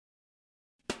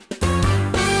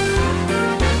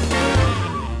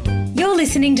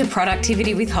listening to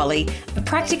Productivity with Holly, a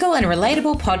practical and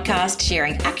relatable podcast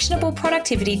sharing actionable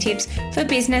productivity tips for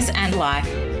business and life.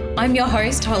 I'm your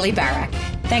host, Holly Barrack.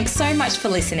 Thanks so much for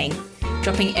listening.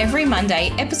 Dropping every Monday,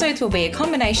 episodes will be a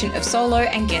combination of solo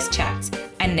and guest chats.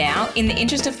 And now, in the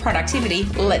interest of productivity,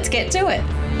 let's get to it.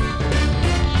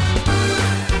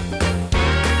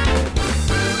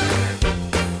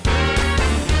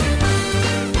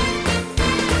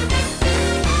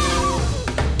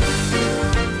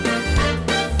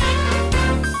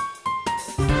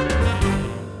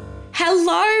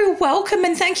 Hello, welcome,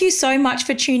 and thank you so much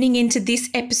for tuning into this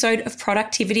episode of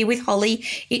Productivity with Holly.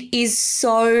 It is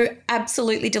so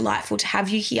absolutely delightful to have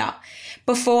you here.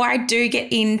 Before I do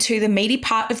get into the meaty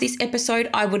part of this episode,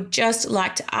 I would just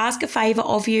like to ask a favor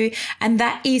of you, and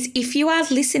that is if you are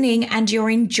listening and you're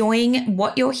enjoying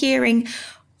what you're hearing,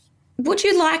 would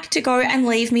you like to go and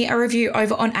leave me a review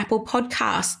over on Apple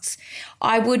Podcasts?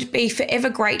 I would be forever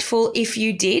grateful if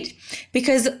you did,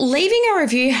 because leaving a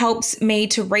review helps me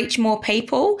to reach more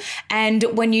people. And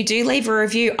when you do leave a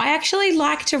review, I actually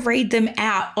like to read them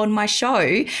out on my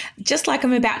show, just like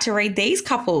I'm about to read these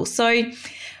couple. So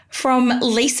from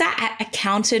Lisa at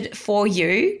Accounted For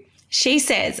You, she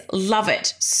says, love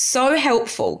it. So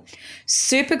helpful.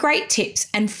 Super great tips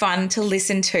and fun to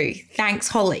listen to. Thanks,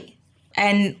 Holly.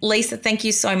 And Lisa, thank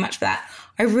you so much for that.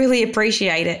 I really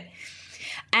appreciate it.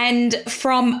 And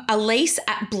from Elise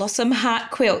at Blossom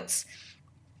Heart Quilts,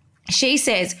 she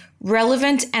says,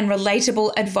 relevant and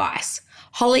relatable advice.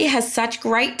 Holly has such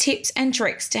great tips and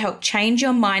tricks to help change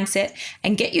your mindset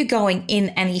and get you going in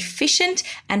an efficient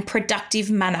and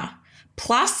productive manner.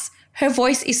 Plus, her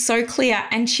voice is so clear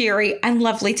and cheery and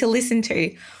lovely to listen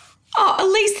to. Oh,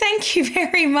 Elise, thank you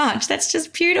very much. That's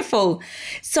just beautiful.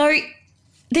 So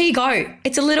there you go.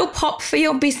 It's a little pop for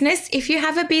your business. If you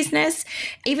have a business,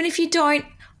 even if you don't,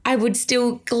 I would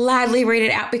still gladly read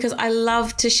it out because I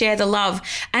love to share the love.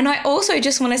 And I also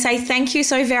just want to say thank you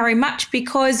so very much,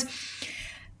 because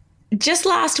just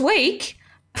last week,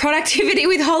 Productivity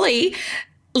with Holly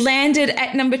landed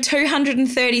at number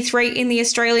 233 in the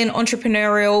Australian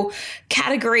entrepreneurial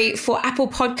category for Apple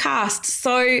Podcasts.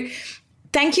 So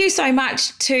thank you so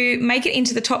much. To make it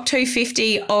into the top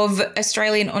 250 of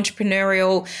Australian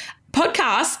entrepreneurial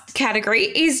podcast category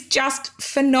is just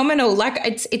phenomenal. Like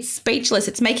it's speechless.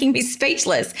 It's making me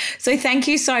speechless. So thank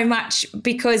you so much,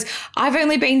 because I've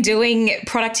only been doing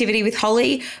Productivity with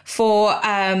Holly for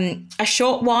a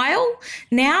short while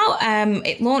now.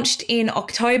 It launched in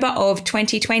October of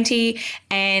 2020,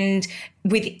 and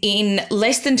within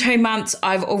less than 2 months,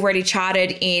 I've already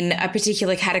charted in a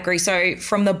particular category. So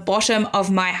from the bottom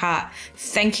of my heart,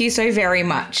 thank you so very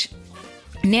much.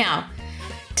 Now,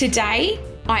 today,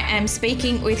 I am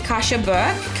speaking with Kasha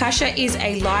Burke. Kasha is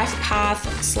a life path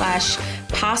 /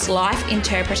 past life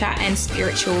interpreter and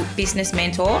spiritual business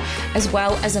mentor, as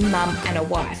well as a mum and a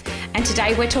wife. And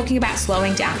today we're talking about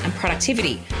slowing down and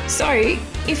productivity. So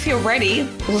if you're ready,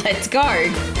 let's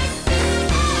go.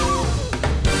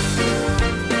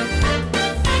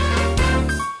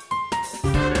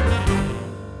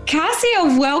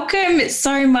 Cassia, welcome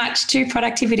so much to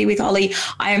Productivity with Holly.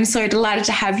 I am so delighted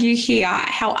to have you here.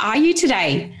 How are you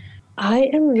today? I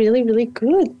am really, really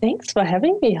good. Thanks for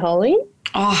having me, Holly.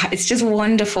 Oh, it's just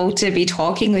wonderful to be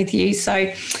talking with you.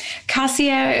 So,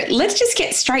 Cassia, let's just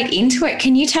get straight into it.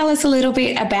 Can you tell us a little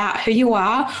bit about who you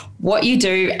are, what you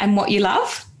do, and what you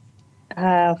love?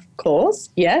 Of course,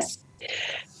 yes.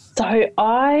 So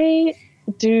I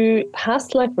do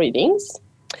past life readings,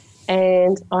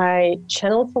 and I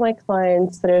channel for my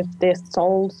clients sort of their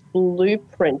soul's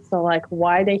blueprint. So like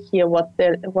why they're here, what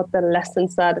the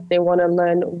lessons are that they want to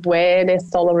learn, where their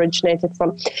soul originated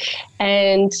from.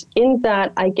 And in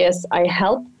that, I guess I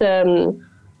help them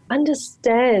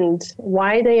understand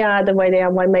why they are the way they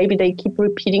are, why maybe they keep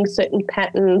repeating certain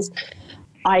patterns.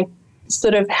 I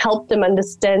sort of help them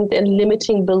understand their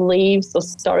limiting beliefs or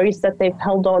stories that they've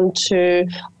held on to.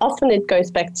 Often it goes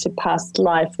back to past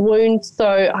life wounds.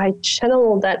 So I channel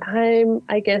all that. I'm,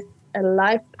 I guess, a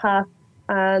life path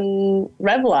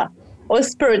unraveler or a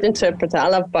spirit interpreter. I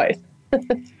love both.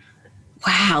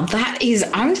 Wow,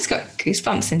 I'm just got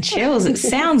goosebumps and chills. It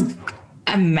sounds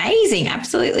amazing,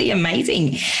 absolutely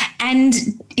amazing. And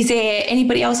is there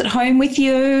anybody else at home with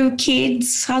you?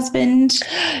 Kids, husband?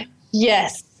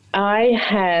 Yes. I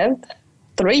have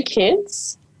 3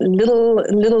 kids, little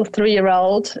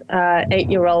 3-year-old,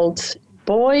 8-year-old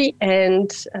boy,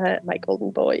 and my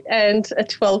golden boy, and a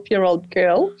 12-year-old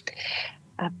girl.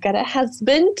 I've got a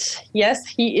husband. Yes,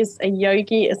 he is a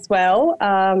yogi as well.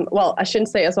 Well, I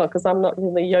shouldn't say as well because I'm not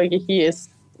really yogi. He is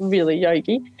really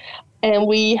yogi. And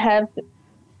we have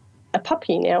a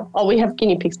puppy now. Oh, we have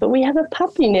guinea pigs, but we have a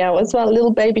puppy now as well, a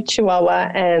little baby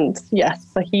chihuahua. And yes,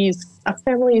 so our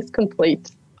family is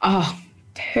complete. Oh,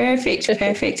 perfect.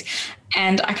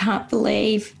 And I can't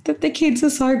believe that the kids are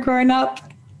so grown up.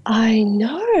 I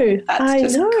know.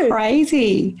 That's just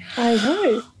crazy. I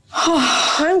know.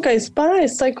 Time goes by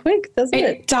so quick, doesn't it?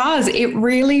 It does. It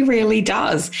really, really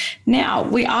does. Now,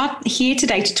 we are here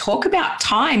today to talk about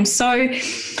time. So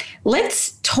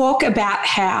let's talk about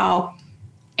how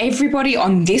everybody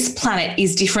on this planet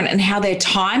is different and how their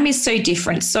time is so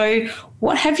different. So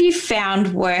what have you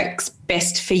found works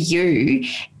best for you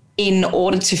in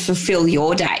order to fulfill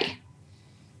your day?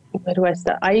 Where do I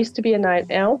start? I used to be a night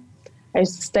owl. I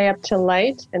used to stay up till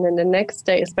late, and then the next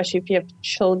day, especially if you have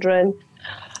children,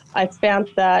 I found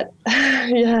that,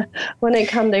 when they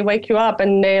come, they wake you up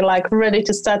and they're like ready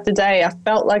to start the day. I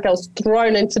felt like I was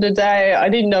thrown into the day. I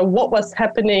didn't know what was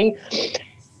happening.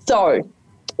 So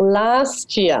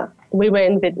last year we were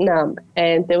in Vietnam,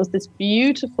 and there was this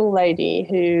beautiful lady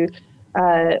who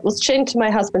was chatting to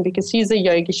my husband because he's a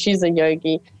yogi, she's a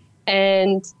yogi,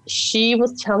 and she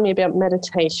was telling me about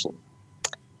meditation,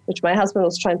 which my husband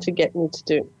was trying to get me to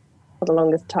do for the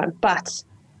longest time. But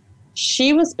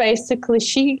she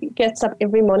gets up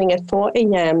every morning at 4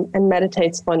 a.m. and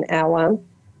meditates for an hour.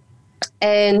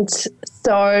 And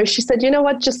so she said, you know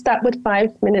what, just start with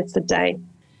 5 minutes a day.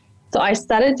 So I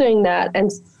started doing that,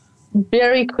 and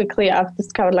very quickly I've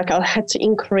discovered I had to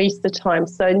increase the time.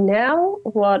 So now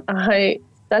what I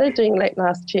started doing late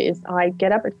last year is I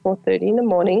get up at 4:30 in the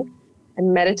morning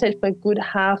and meditate for a good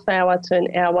half hour to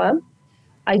an hour.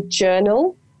 I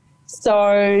journal. So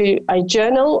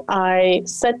I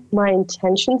set my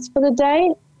intentions for the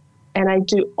day, and I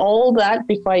do all that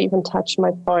before I even touch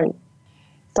my phone.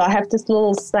 So I have this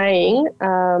little saying,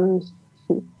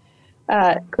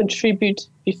 contribute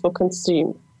before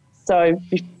consume. So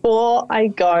before I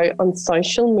go on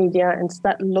social media and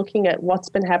start looking at what's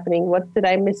been happening, what did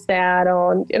I miss out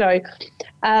on,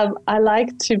 I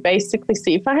like to basically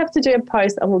see if I have to do a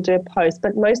post, I will do a post.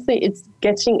 But mostly it's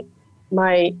getting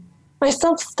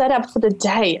myself set up for the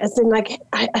day, as in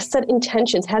I set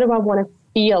intentions. How do I want to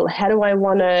feel? How do I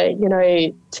want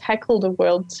to, tackle the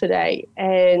world today?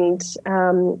 And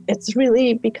it's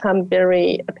really become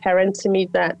very apparent to me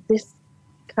that this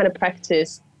kind of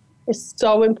practice is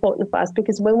so important for us,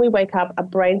 because when we wake up, our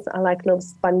brains are like little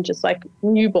sponges, like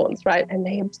newborns, right? And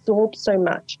they absorb so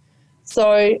much.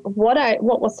 So what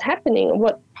was happening,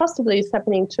 what possibly is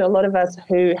happening to a lot of us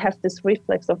who have this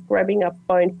reflex of grabbing our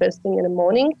phone first thing in the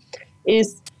morning,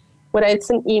 is whether it's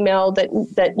an email that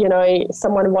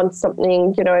someone wants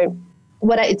something,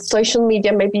 whether it's social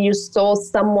media, maybe you saw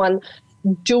someone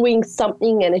doing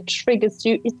something and it triggers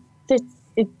you,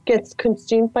 it gets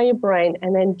consumed by your brain,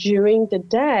 and then during the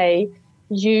day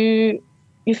you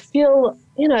feel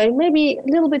maybe a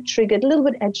little bit triggered, a little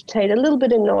bit agitated, a little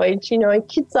bit annoyed, and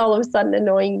kids are all of a sudden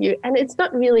annoying you. And it's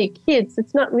not really kids.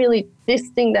 It's not really this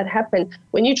thing that happened.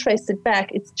 When you trace it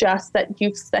back, it's just that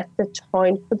you've set the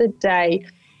tone for the day,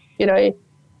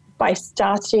 by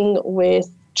starting with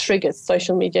triggers,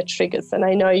 social media triggers. And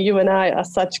I know you and I are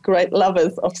such great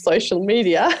lovers of social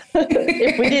media.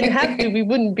 If we didn't have to, we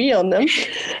wouldn't be on them.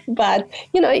 But,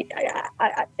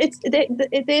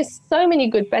 there's so many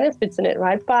good benefits in it,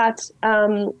 right? But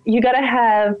you got to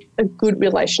have a good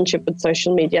relationship with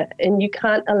social media, and you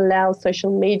can't allow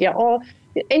social media or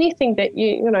anything that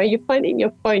you find in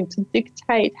your phone to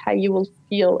dictate how you will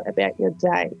feel about your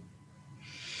day.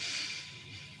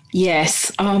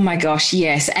 Yes. Oh my gosh.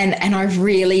 Yes. And I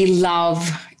really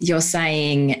love your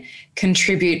saying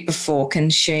contribute before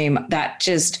consume. That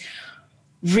just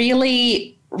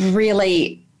really,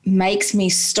 really makes me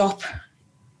stop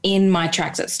in my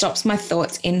tracks. It stops my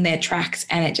thoughts in their tracks,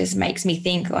 and it just makes me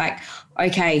think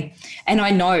okay. And I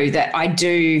know that I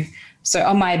do. So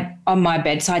on my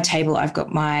bedside table, I've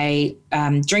got my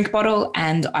drink bottle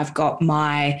and I've got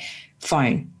my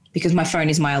phone, because my phone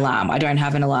is my alarm. I don't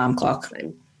have an alarm clock.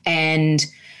 And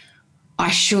I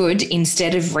should,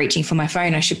 instead of reaching for my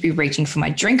phone, I should be reaching for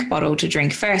my drink bottle to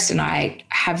drink first. And I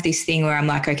have this thing where I'm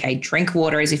like, okay, drink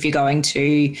water as if you're going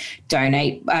to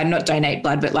not donate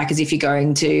blood, but as if you're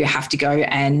going to have to go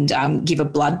and give a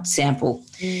blood sample.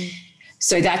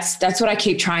 So that's what I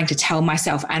keep trying to tell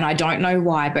myself. And I don't know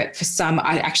why, but for some,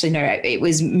 I actually know it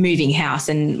was moving house,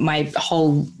 and my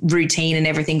whole routine and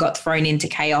everything got thrown into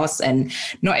chaos, and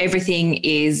not everything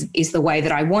is the way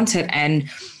that I want it. And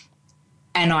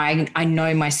I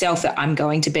know myself that I'm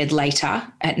going to bed later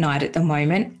at night at the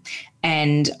moment,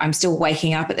 and I'm still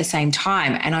waking up at the same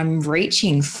time, and I'm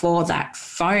reaching for that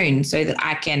phone so that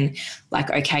I can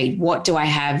okay, what do I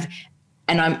have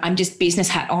and I'm just business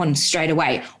hat on straight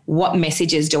away. What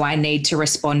messages do I need to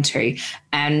respond to?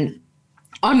 And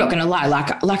I'm not going to lie,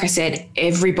 like I said,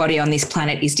 everybody on this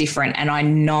planet is different. And I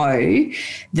know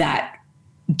that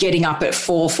getting up at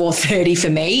 4:30 for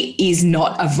me is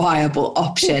not a viable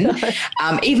option.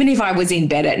 Even if I was in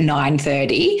bed at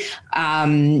 9:30,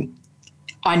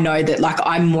 I know that like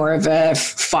I'm more of a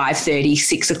 5:30,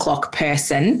 6 o'clock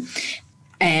person,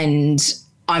 and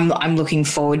I'm looking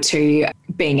forward to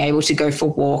being able to go for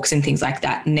walks and things like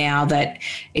that now that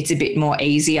it's a bit more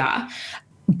easier.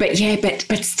 But yeah, but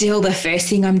still the first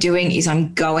thing I'm doing is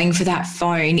I'm going for that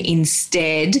phone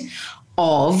instead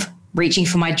of reaching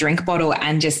for my drink bottle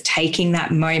and just taking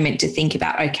that moment to think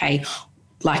about, okay,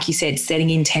 like you said, setting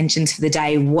intentions for the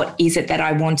day. What is it that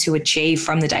I want to achieve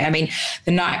from the day? I mean,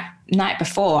 the night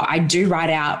before, I do write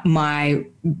out my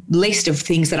list of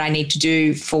things that I need to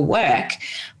do for work.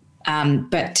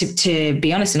 But to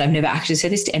be honest, and I've never actually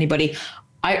said this to anybody,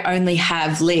 I only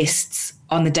have lists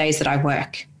on the days that I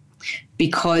work,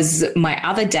 because my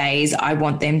other days I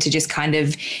want them to just kind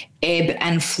of ebb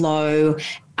and flow,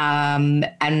 and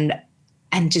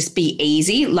just be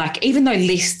easy. Like, even though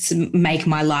lists make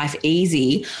my life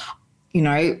easy, you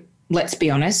know, let's be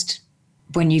honest,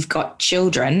 when you've got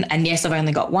children, and yes, I've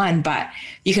only got one, but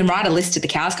you can write a list till the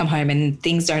cows come home and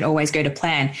things don't always go to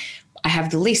plan. I have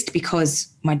the list because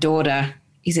my daughter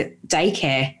is at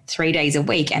daycare 3 days a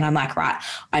week, and I'm like, right,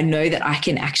 I know that I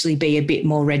can actually be a bit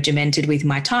more regimented with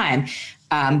my time,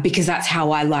 because that's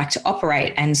how I like to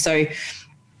operate. And so,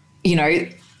 you know,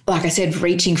 like I said,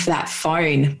 reaching for that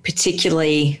phone,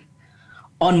 particularly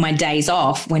on my days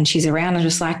off when she's around, I'm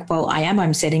just like, well,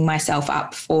 I'm setting myself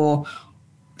up for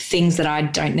things that I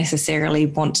don't necessarily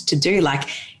want to do. Like,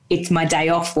 it's my day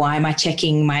off. Why am I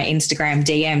checking my Instagram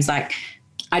DMs? Like,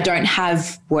 I don't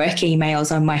have work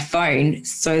emails on my phone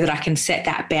so that I can set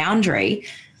that boundary.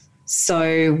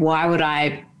 So why would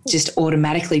I just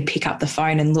automatically pick up the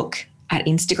phone and look at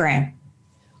Instagram?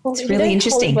 Well, it's really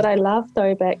interesting. What I love though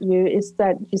about you is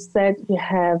that you said you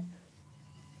have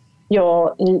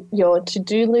your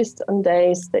to-do list on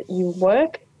days that you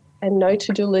work and no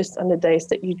to-do list on the days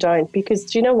that you don't. Because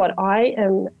do you know what? I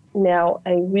am now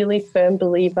a really firm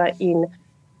believer in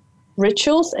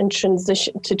rituals and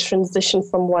transition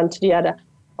from one to the other.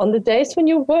 On the days when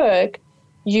you work,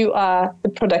 you are the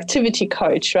productivity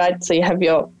coach, right? So you have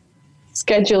your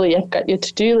schedule, you've got your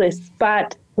to-do list.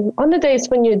 But on the days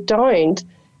when you don't,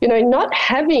 you know, not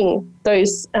having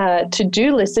those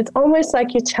to-do lists, it's almost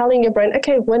like you're telling your brain,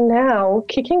 okay, we're now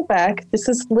kicking back. This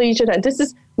is leisure time. This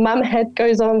is mum head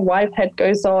goes on, wife head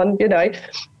goes on, you know,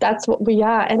 that's what we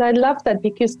are. And I love that,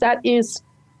 because that is,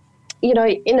 you know,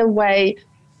 in a way,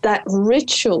 that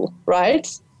ritual, right?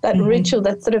 That ritual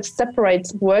that sort of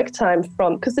separates work time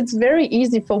from, because it's very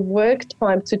easy for work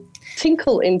time to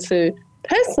tinkle into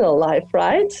personal life,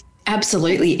 right?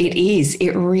 Absolutely, it is.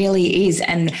 It really is.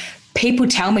 And people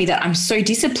tell me that I'm so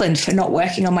disciplined for not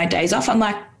working on my days off. I'm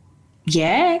like,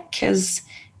 yeah, because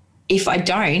if I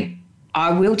don't,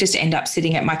 I will just end up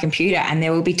sitting at my computer and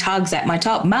there will be tugs at my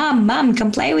top. Mum,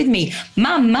 come play with me.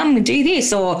 Mum, do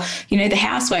this. Or, you know, the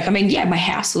housework. I mean, yeah, my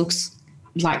house looks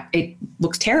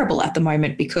terrible at the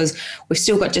moment because we've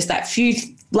still got just that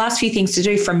last few things to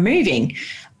do from moving.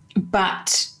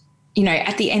 But, you know,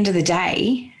 at the end of the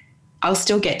day, I'll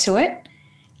still get to it.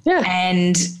 Yeah.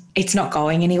 And it's not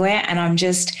going anywhere.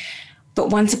 And but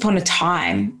once upon a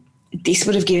time, this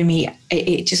would have given me,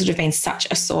 it just would have been such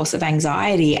a source of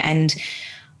anxiety. And,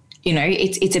 you know,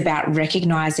 it's about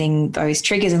recognizing those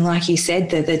triggers. And like you said,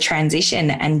 the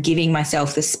transition, and giving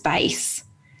myself the space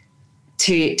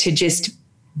to just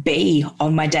be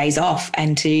on my days off,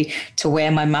 and to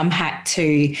wear my mum hat,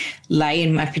 to lay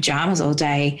in my pajamas all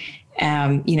day,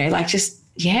 you know, like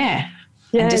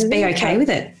and just be okay with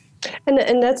it.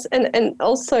 And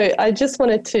also I just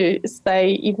wanted to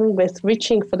say, even with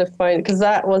reaching for the phone, because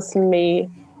that was me,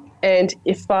 and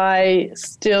if I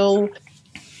still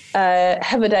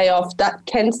have a day off, that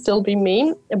can still be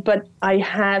me, but I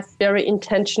have very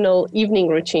intentional evening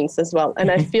routines as well. And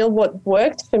I feel what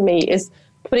worked for me is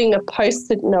putting a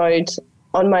Post-it note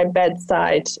on my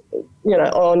bedside, you know,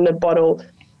 on the bottle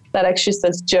that actually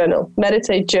says journal,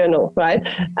 meditate journal, right?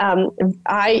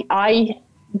 I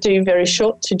do very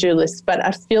short to-do lists, but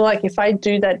I feel like if I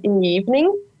do that in the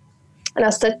evening and I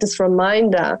set this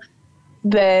reminder,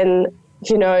 then,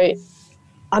 you know,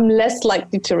 I'm less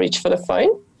likely to reach for the phone.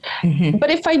 But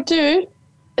if I do,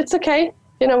 it's okay.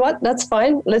 You know what? That's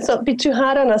fine. Let's not be too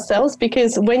hard on ourselves,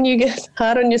 because when you get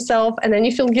hard on yourself and then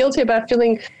you feel guilty about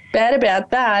feeling bad about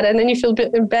that, and then you feel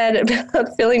bad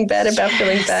about feeling bad about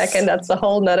feeling back, and that's a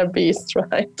whole nother beast,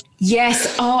 right?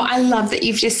 Yes. Oh, I love that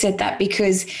you've just said that,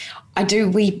 because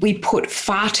we put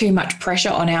far too much pressure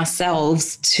on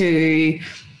ourselves to,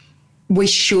 we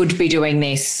should be doing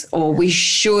this or we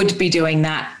should be doing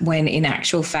that, when in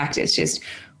actual fact it's just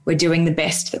we're doing the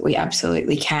best that we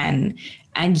absolutely can.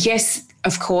 And yes,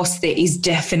 of course, there is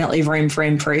definitely room for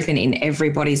improvement in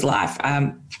everybody's life.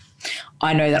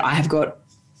 I know that I have got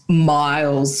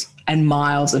miles and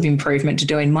miles of improvement to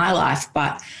do in my life,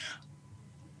 but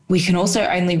we can also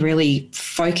only really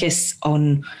focus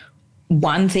on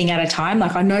one thing at a time.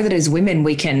 Like, I know that as women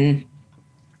we can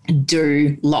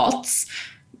do lots,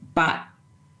 but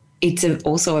it's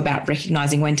also about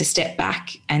recognizing when to step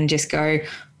back and just go,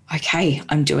 okay,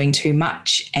 I'm doing too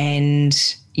much.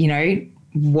 And, you know,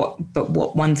 what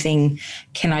one thing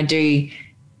can I do,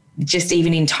 just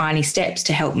even in tiny steps,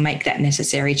 to help make that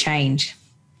necessary change?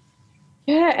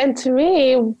 Yeah, and to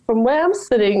me, from where I'm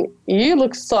sitting, you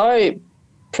look so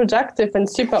productive and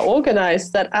super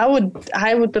organized that I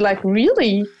would be like,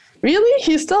 really,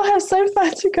 you still have so far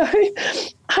to go.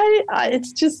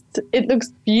 It's just, it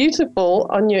looks beautiful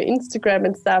on your Instagram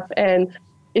and stuff, and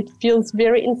it feels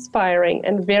very inspiring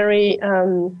and very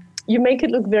you make it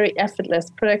look very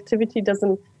effortless. Productivity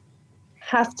doesn't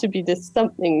have to be this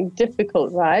something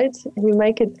difficult, right? You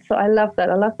make it, so I love that.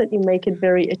 I love that you make it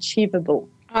very achievable.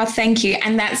 Oh, thank you.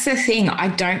 And that's the thing. I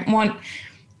don't want,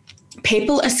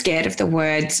 people are scared of the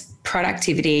words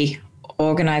productivity,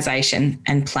 organization,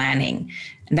 and planning.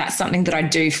 And that's something that I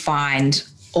do find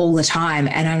all the time.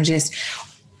 And I'm just,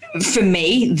 for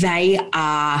me, they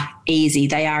are easy.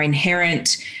 They are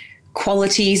inherent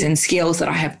qualities and skills that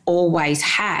I have always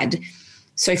had.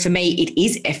 So for me, it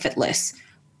is effortless.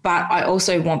 But I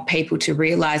also want people to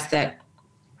realize that,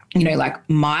 you know, like,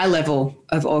 my level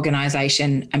of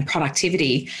organization and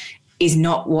productivity is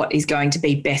not what is going to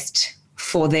be best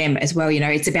for them as well. You know,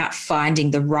 it's about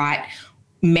finding the right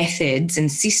methods and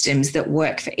systems that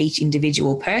work for each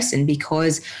individual person,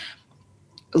 because,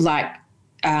 like,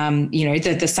 you know,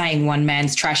 the saying, one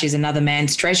man's trash is another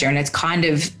man's treasure. And it's kind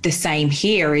of the same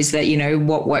here, is that, you know,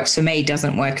 what works for me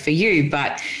doesn't work for you.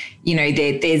 But, you know,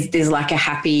 there's like a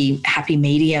happy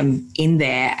medium in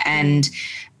there. And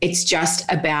it's just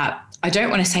about, I don't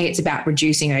want to say it's about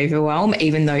reducing overwhelm,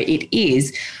 even though it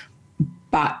is,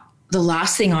 but the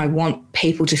last thing I want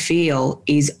people to feel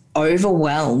is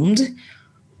overwhelmed,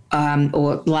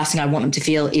 or the last thing I want them to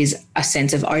feel is a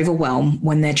sense of overwhelm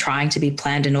when they're trying to be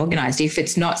planned and organized. If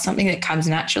it's not something that comes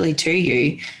naturally to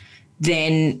you,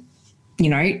 then, you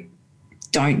know,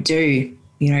 don't do,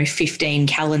 you know, 15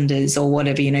 calendars or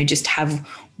whatever, you know, just have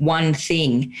one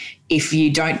thing. If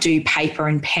you don't do paper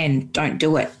and pen, don't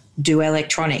do it. Do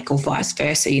electronic, or vice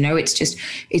versa. You know,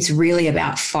 it's really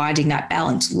about finding that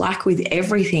balance, like with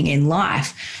everything in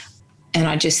life. And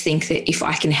I just think that if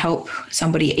I can help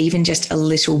somebody even just a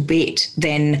little bit,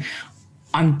 then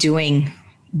I'm doing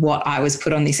what I was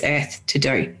put on this earth to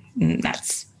do. And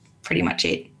that's pretty much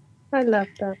it. I love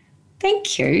that.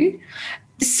 Thank you.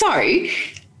 So,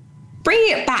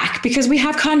 bringing it back, because we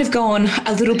have kind of gone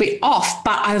a little bit off,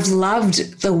 but I've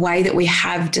loved the way that we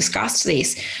have discussed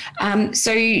this.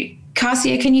 So,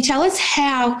 Cassia, can you tell us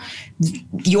how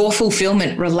your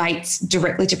fulfillment relates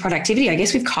directly to productivity? I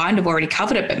guess we've kind of already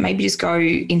covered it, but maybe just go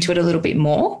into it a little bit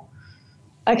more.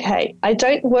 Okay, I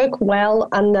don't work well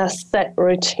under set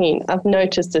routine. I've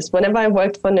noticed this. Whenever I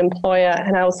worked for an employer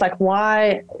and I was like,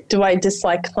 why do I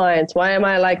dislike clients? Why am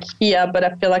I like here, but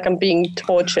I feel like I'm being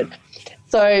tortured?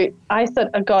 So I thought,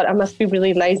 oh God, I must be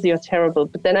really lazy or terrible.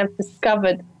 But then I've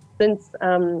discovered, since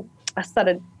I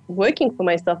started working for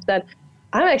myself, that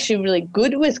I'm actually really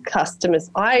good with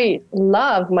customers. I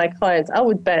love my clients. I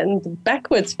would bend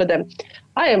backwards for them.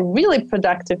 I am really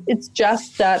productive. It's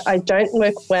just that I don't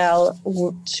work well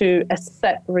to a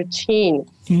set routine.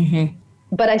 Mm-hmm.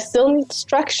 But I still need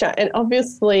structure. And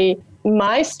obviously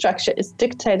my structure is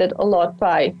dictated a lot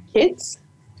by kids,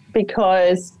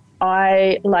 because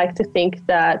I like to think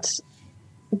that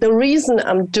the reason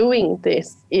I'm doing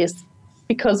this is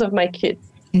because of my kids.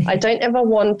 Mm-hmm. I don't ever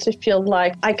want to feel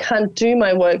like I can't do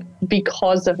my work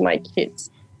because of my kids,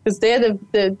 because they're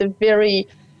the very,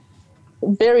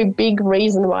 very big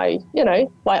reason why, you know,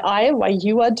 why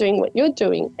you are doing what you're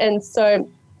doing. And so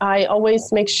I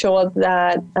always make sure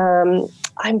that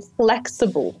I'm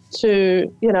flexible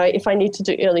to, you know, if I need to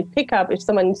do early pickup, if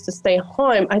someone needs to stay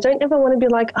home, I don't ever want to be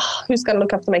like, oh, who's going to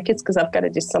look after my kids because I've got to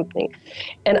do something.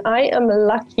 And I am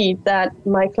lucky that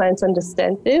my clients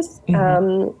understand this.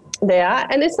 Mm-hmm. They are,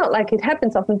 and it's not like it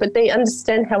happens often, but they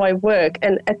understand how I work.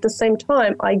 And at the same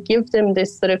time, I give them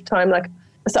this sort of time, like,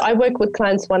 so I work with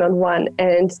clients one-on-one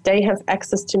and they have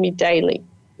access to me daily.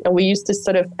 And we use this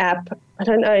sort of app. I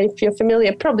don't know if you're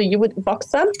familiar. Probably you would,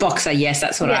 Voxer. Voxer, yes,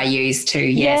 that's what I use too.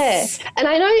 Yes. Yeah. And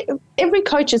I know every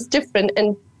coach is different,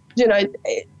 and, you know,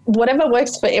 whatever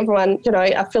works for everyone, you know,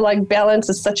 I feel like balance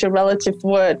is such a relative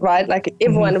word, right? Like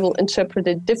everyone will interpret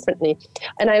it differently.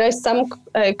 And I know some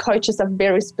coaches are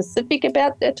very specific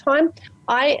about their time.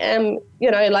 I am, you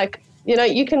know, like, you know,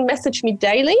 you can message me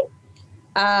daily.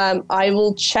 I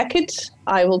will check it.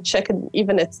 I will check it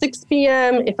even at 6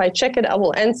 p.m. If I check it, I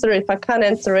will answer. If I can't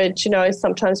answer it, you know,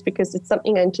 sometimes because it's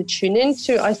something I need to tune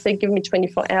into, I say, give me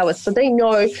 24 hours. So they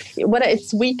know whether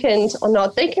it's weekend or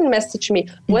not. They can message me.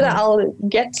 Whether I'll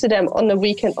get to them on the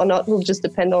weekend or not will just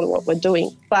depend on what we're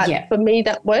doing. But for me,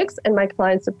 that works, and my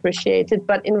clients appreciate it.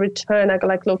 But in return, I go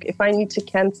like, look, if I need to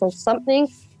cancel something,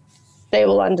 they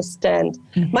will understand.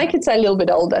 My kids are a little bit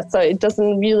older, so it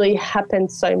doesn't really happen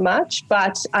so much,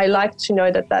 but I like to know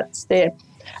that that's there.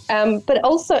 But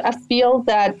also I feel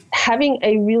that having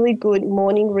a really good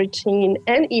morning routine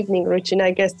and evening routine,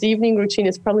 I guess the evening routine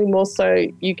is probably more so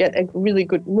you get a really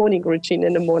good morning routine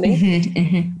in the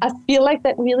morning. I feel like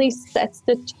that really sets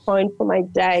the tone for my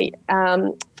day.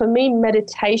 For me,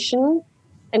 meditation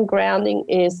and grounding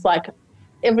is like,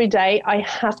 every day I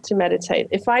have to meditate.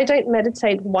 If I don't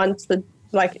meditate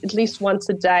at least once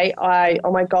a day,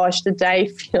 oh my gosh, the day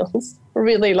feels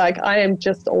really like I am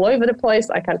just all over the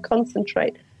place. I can't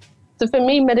concentrate. So for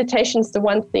me, meditation is the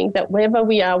one thing that wherever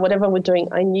we are, whatever we're doing,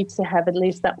 I need to have at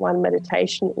least that one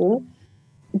meditation in.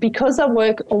 Because I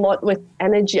work a lot with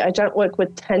energy, I don't work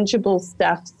with tangible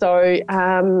stuff. So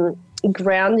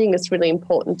grounding is really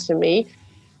important to me.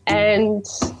 And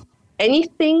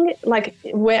anything like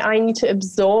where I need to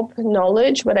absorb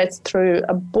knowledge, whether it's through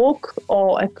a book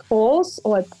or a course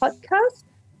or a podcast,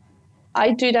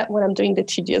 I do that when I'm doing the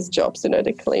tedious jobs, you know,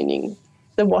 the cleaning,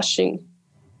 the washing.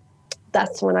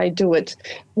 That's when I do it,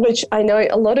 which I know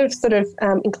a lot of sort of,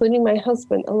 including my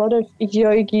husband, a lot of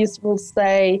yogis will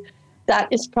say that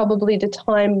is probably the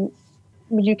time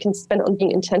you can spend on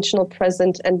being intentional,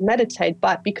 present, and meditate.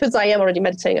 But because I am already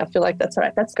meditating, I feel like that's all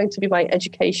right. That's going to be my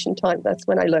education time. That's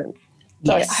when I learn.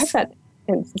 So I hope that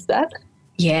answers that.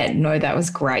 Yeah, no, that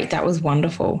was great. That was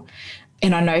wonderful.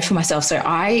 And I know for myself, so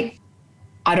I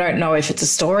don't know if it's a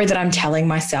story that I'm telling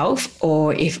myself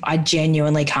or if I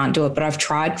genuinely can't do it, but I've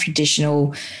tried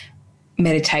traditional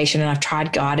meditation and I've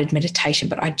tried guided meditation,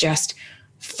 but I just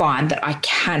find that I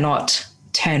cannot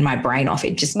turn my brain off.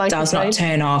 It just does not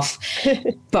turn off.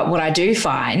 But what I do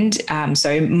find,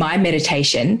 so my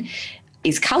meditation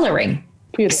is colouring.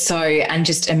 Beautiful. So, and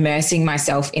just immersing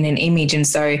myself in an image. And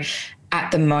so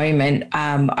at the moment,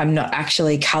 I'm not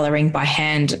actually colouring by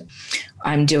hand.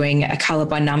 I'm doing a colour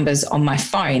by numbers on my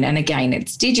phone. And again,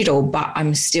 it's digital, but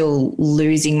I'm still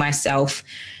losing myself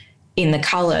in the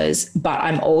colours. But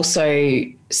I'm also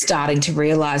starting to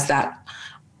realise that,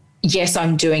 yes,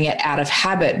 I'm doing it out of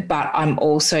habit, but I'm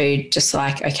also just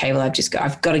like, okay, well,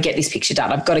 I've got to get this picture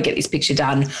done. I've got to get this picture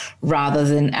done, rather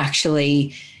than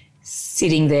actually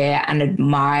sitting there and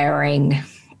admiring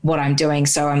what I'm doing.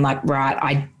 So I'm like, right,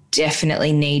 I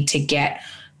definitely need to get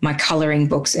my colouring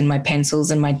books and my pencils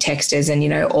and my texters and, you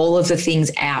know, all of the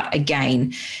things out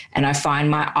again. And I find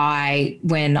my eye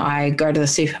when I go to the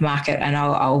supermarket and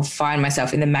I'll find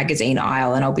myself in the magazine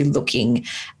aisle and I'll be looking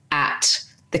at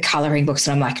the colouring books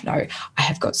and I'm like, no, I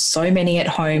have got so many at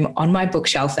home on my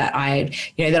bookshelf that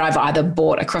that I've either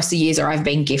bought across the years or I've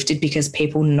been gifted, because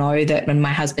people know that, and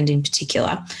my husband in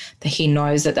particular, that he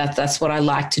knows that that's what I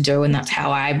like to do and that's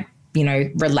how I, you know,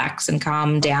 relax and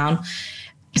calm down.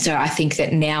 So I think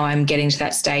that now I'm getting to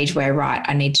that stage where, right,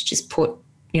 I need to just put,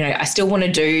 you know, I still want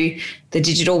to do the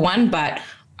digital one, but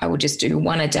I will just do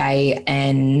one a day,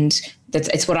 and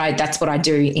that's what I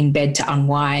do in bed to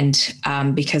unwind,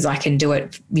 because I can do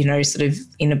it, you know, sort of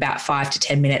in about 5 to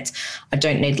 10 minutes. I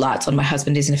don't need lights on. My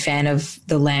husband isn't a fan of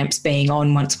the lamps being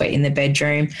on once we're in the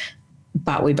bedroom,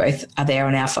 but we both are there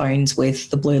on our phones with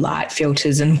the blue light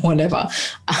filters and whatever.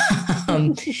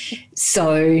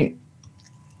 So,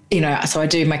 you know, so I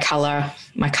do my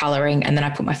colouring, and then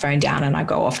I put my phone down and I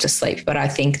go off to sleep. But I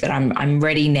think that I'm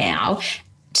ready now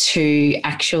to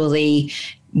actually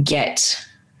get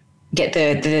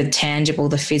the tangible,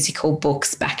 the physical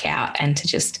books back out and to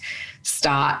just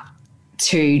start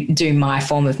to do my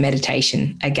form of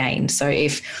meditation again. So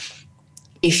if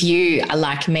you are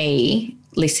like me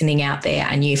listening out there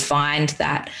and you find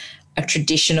that a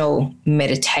traditional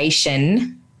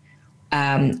meditation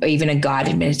or even a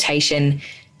guided meditation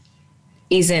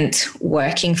isn't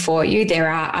working for you, there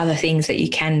are other things that you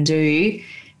can do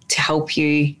to help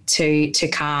you to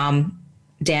calm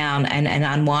down and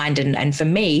unwind. And for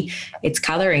me, it's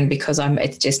colouring, because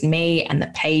it's just me and the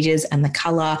pages and the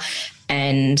colour,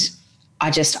 and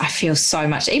I feel so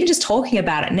much, even just talking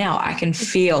about it now, I can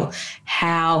feel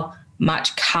how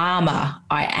much calmer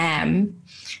I am.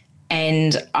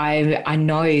 And I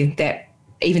know that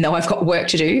even though I've got work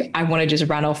to do, I want to just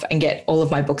run off and get all of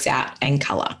my books out and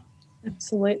colour.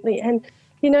 Absolutely. And,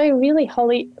 really,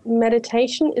 Holly,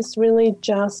 meditation is really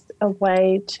just a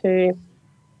way to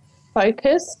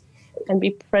focus and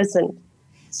be present.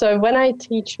 So when I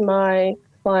teach my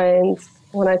clients,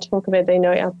 when I talk about, they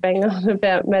know I bang on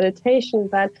about meditation,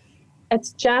 but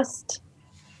it's just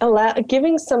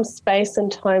giving some space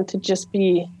and time to just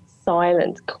be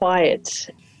silent, quiet,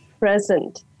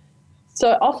 present.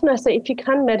 So often I say, if you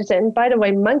can't meditate, and by the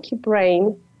way, monkey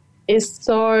brain is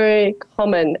so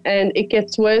common, and it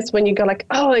gets worse when you go like,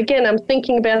 oh, again, I'm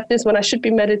thinking about this when I should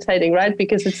be meditating, right?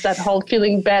 Because it's that whole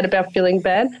feeling bad about feeling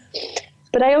bad.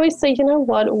 But I always say, you know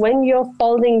what, when you're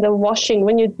folding the washing,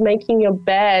 when you're making your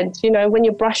bed, when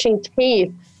you're brushing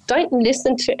teeth, don't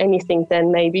listen to anything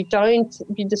then maybe. Don't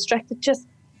be distracted. Just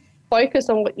focus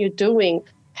on what you're doing.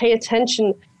 Pay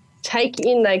attention. Take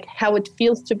in like how it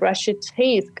feels to brush your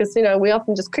teeth, because, we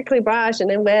often just quickly brush and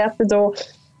then we're out the door.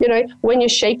 When you're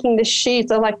shaking the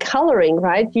sheets, or like coloring,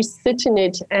 right? You sit in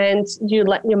it and you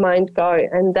let your mind go.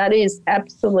 And that is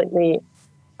absolutely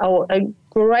a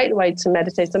great way to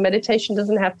meditate. So meditation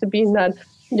doesn't have to be in that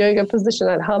yoga position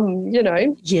at home,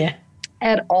 Yeah.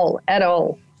 At all.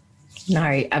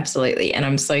 No, absolutely. And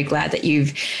I'm so glad that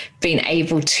you've been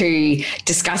able to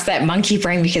discuss that monkey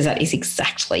brain, because that is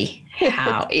exactly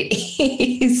how it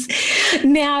is.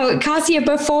 Now, Kasia,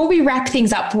 before we wrap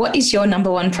things up, what is your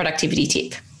number one productivity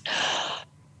tip?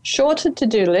 Shorter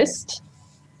to-do list.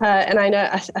 And I know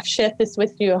I've shared this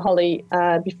with you, Holly,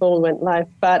 before we went live,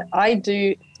 but I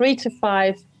do 3 to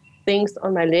 5 things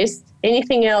on my list.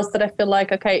 Anything else that I feel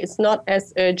like, okay, it's not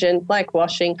as urgent, like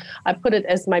washing, I put it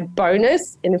as my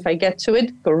bonus. And if I get to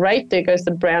it, great, there goes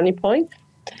the brownie point.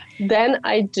 Then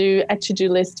I do a to-do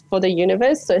list for the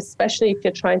universe. So especially if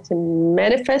you're trying to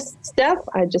manifest stuff,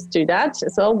 I just do that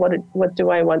as well. What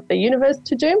do I want the universe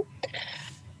to do?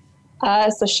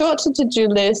 So short to-do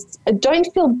list. Don't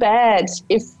feel bad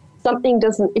if something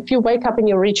doesn't, if you wake up and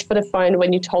you reach for the phone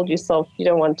when you told yourself you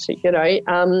don't want to,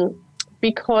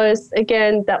 because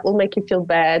again, that will make you feel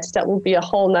bad. That will be a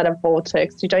whole nother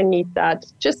vortex. You don't need that.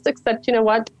 Just accept,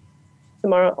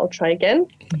 tomorrow I'll try again.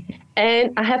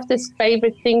 And I have this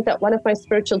favorite thing that one of my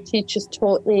spiritual teachers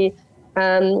taught me.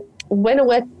 When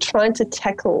we're trying to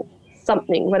tackle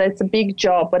something, whether it's a big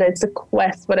job, whether it's a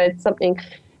quest, whether it's something,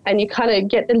 and you kind of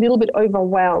get a little bit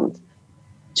overwhelmed,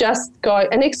 just go.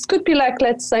 And it could be like,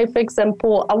 let's say, for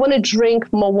example, I want to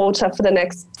drink more water for the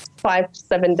next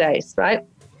 5-7 days, right?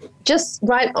 Just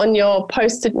write on your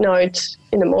Post-it note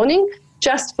in the morning,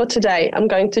 just for today, I'm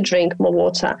going to drink more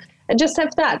water. And just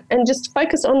have that, and just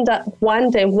focus on that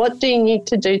one day. What do you need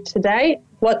to do today?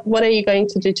 What are you going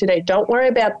to do today? Don't worry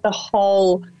about the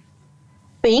whole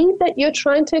thing that you're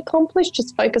trying to accomplish.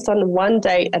 Just focus on one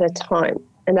day at a time.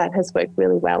 And that has worked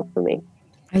really well for me.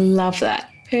 I love that.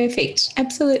 Perfect.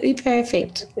 Absolutely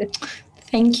perfect.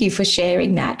 Thank you for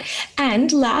sharing that.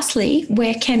 And lastly,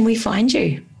 where can we find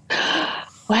you?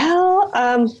 Well,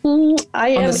 I am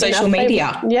on the social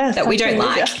media that we don't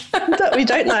like. That we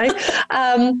don't like.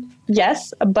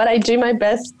 Yes, but I do my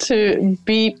best to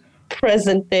be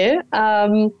present there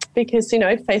because,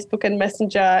 Facebook and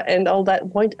Messenger and all that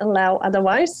won't allow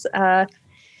otherwise.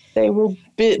 They will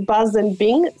buzz and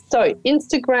bing. So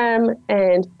Instagram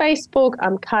and Facebook,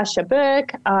 I'm Kasia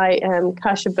Burke. I am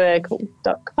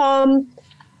kasiaburke.com.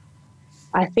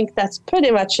 I think that's pretty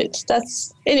much it.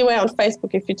 That's anyway on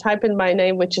Facebook. If you type in my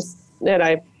name, which is,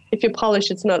 if you're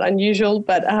Polish, it's not unusual,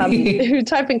 but if you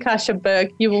type in Kasia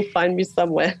Burke, you will find me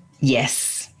somewhere.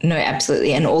 Yes, no,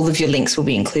 absolutely. And all of your links will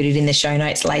be included in the show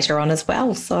notes later on as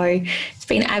well. So it's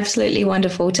been absolutely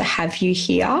wonderful to have you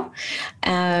here.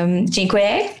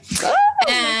 Dziękuję.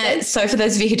 So for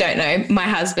those of you who don't know, my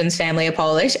husband's family are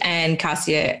Polish and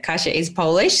Kasia is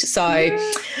Polish. So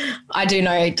I do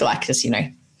know,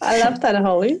 I love that,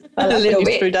 Holly. I love that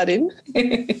you threw that in.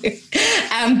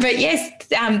 But yes,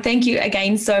 thank you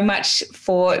again so much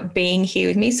for being here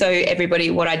with me. So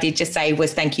everybody, what I did just say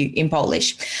was thank you in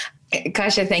Polish.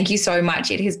 Kasia, thank you so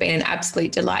much. It has been an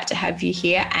absolute delight to have you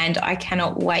here, and I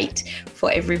cannot wait for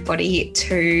everybody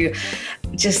to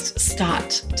just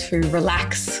start to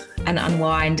relax and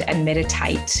unwind and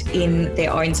meditate in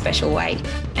their own special way,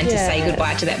 and to say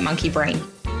goodbye to that monkey brain.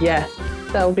 Yeah.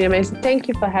 That will be amazing. Thank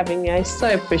you for having me. I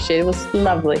so appreciate it. It was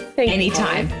lovely. Thank you.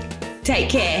 Anytime. Take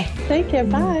care. Take care.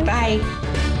 Bye. Bye.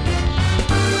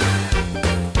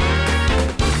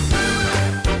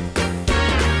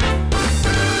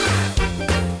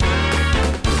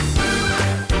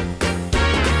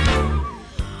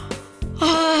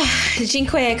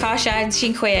 Dziękuję, Kasia.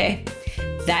 Dziękuję.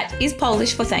 That is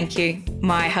Polish for thank you.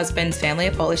 My husband's family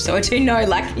are Polish, so I do know,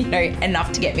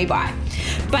 enough to get me by.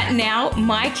 But now,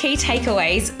 my key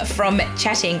takeaways from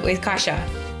chatting with Kasia.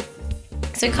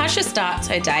 So Kasia starts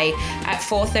her day at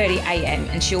 4:30 a.m.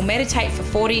 and she'll meditate for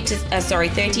 30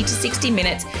 to 60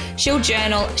 minutes. She'll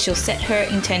journal, she'll set her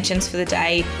intentions for the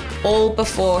day, all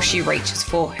before she reaches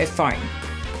for her phone.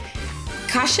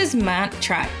 Kasia's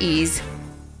mantra is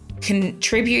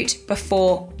contribute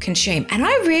before consume. And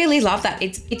I really love that.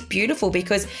 It's beautiful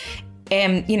because,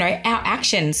 our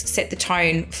actions set the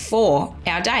tone for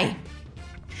our day.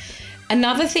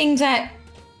 Another thing that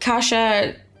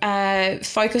Kasia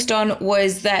focused on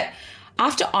was that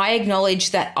after I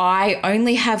acknowledged that I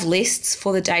only have lists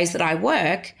for the days that I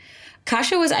work,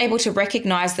 Kasia was able to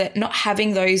recognize that not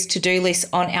having those to-do lists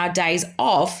on our days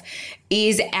off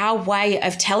is our way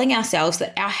of telling ourselves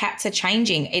that our hats are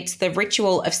changing. It's the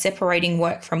ritual of separating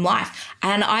work from life.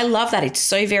 And I love that. It's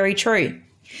so very true.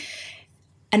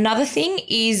 Another thing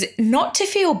is not to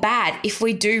feel bad if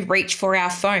we do reach for our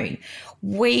phone.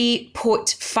 We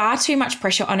put far too much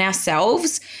pressure on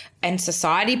ourselves, and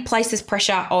society places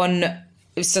pressure on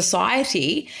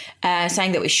society,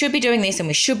 saying that we should be doing this and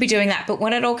we should be doing that. But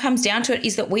when it all comes down to it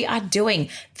is that we are doing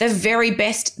the very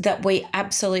best that we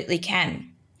absolutely can.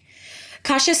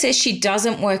 Kasia says she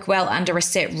doesn't work well under a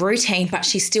set routine, but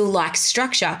she still likes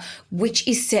structure, which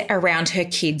is set around her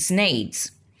kids'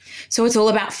 needs. So it's all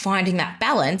about finding that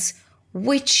balance,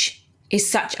 which is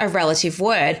such a relative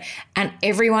word, and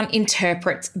everyone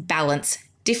interprets balance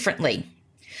differently.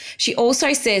 She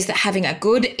also says that having a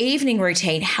good evening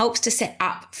routine helps to set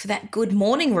up for that good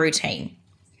morning routine.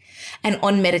 And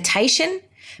on meditation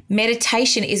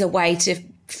is a way to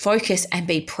focus and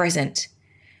be present.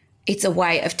 It's a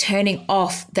way of turning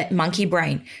off that monkey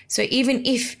brain. So even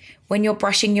if when you're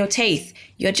brushing your teeth,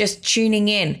 you're just tuning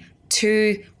in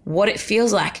to what it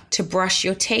feels like to brush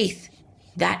your teeth,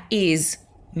 that is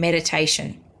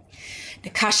meditation.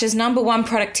 Kasia's number one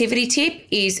productivity tip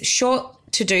is short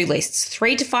to-do lists,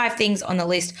 3 to 5 things on the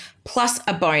list plus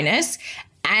a bonus,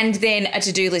 and then a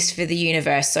to-do list for the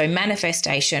universe. So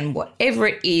manifestation, whatever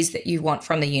it is that you want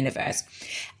from the universe.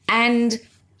 And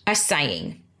a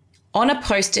saying on a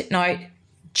post-it note,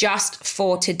 just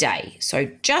for today. So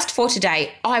just for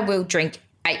today, I will drink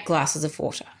 8 glasses of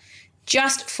water.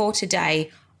 Just for today,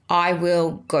 I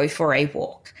will go for a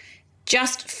walk.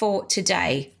 Just for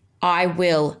today, I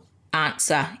will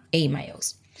answer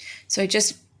emails. So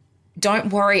just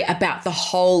don't worry about the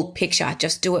whole picture.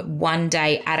 Just do it one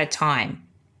day at a time.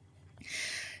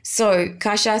 So,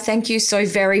 Kasia, thank you so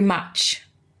very much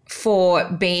for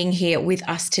being here with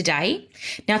us today.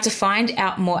 Now, to find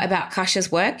out more about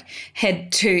Kasia's work,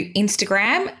 head to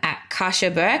Instagram at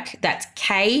Kasia Bourke. That's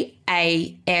KasiaBourke.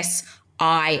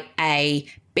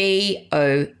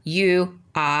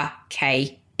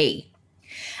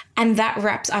 And that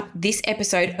wraps up this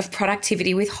episode of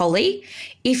Productivity with Holly.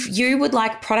 If you would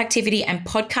like productivity and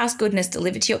podcast goodness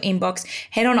delivered to your inbox,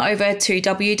 head on over to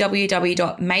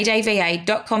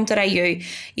www.maydayva.com.au.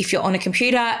 If you're on a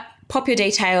computer, pop your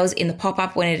details in the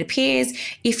pop-up when it appears.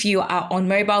 If you are on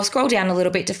mobile, scroll down a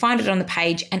little bit to find it on the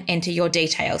page and enter your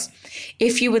details.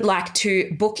 If you would like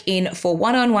to book in for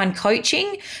one-on-one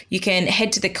coaching, you can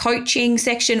head to the coaching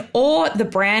section or the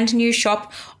brand new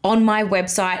shop on my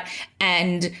website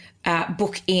and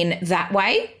book in that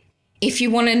way. If you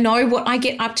want to know what I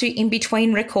get up to in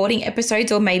between recording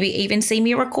episodes, or maybe even see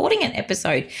me recording an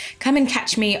episode, come and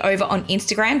catch me over on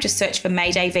Instagram. Just search for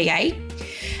Mayday VA.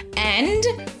 And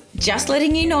just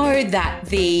letting you know that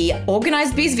the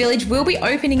Organised Biz Village will be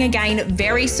opening again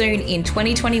very soon in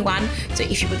 2021. So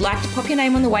if you would like to pop your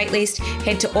name on the waitlist,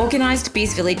 head to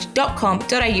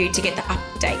organisedbizvillage.com.au to get the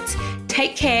updates.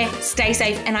 Take care, stay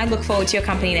safe, and I look forward to your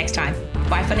company next time.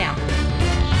 Bye for now.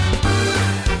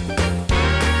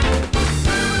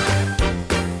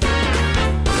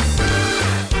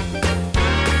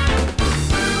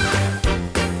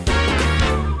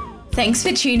 Thanks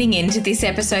for tuning in to this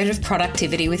episode of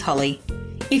Productivity with Holly.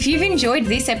 If you've enjoyed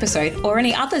this episode or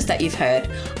any others that you've heard,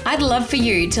 I'd love for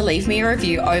you to leave me a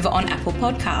review over on Apple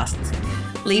Podcasts.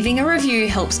 Leaving a review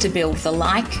helps to build the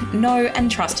like, know, and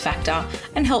trust factor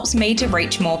and helps me to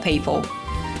reach more people.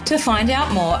 To find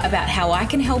out more about how I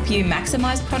can help you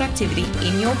maximize productivity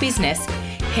in your business,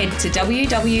 head to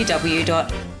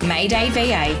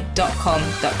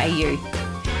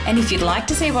www.maydayva.com.au. And if you'd like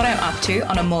to see what I'm up to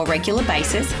on a more regular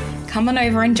basis, come on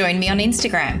over and join me on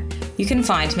Instagram. You can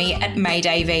find me at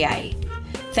Mayday VA.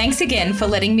 Thanks again for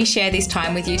letting me share this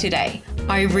time with you today.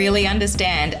 I really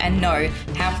understand and know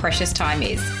how precious time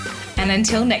is. And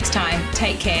until next time,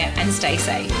 take care and stay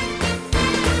safe.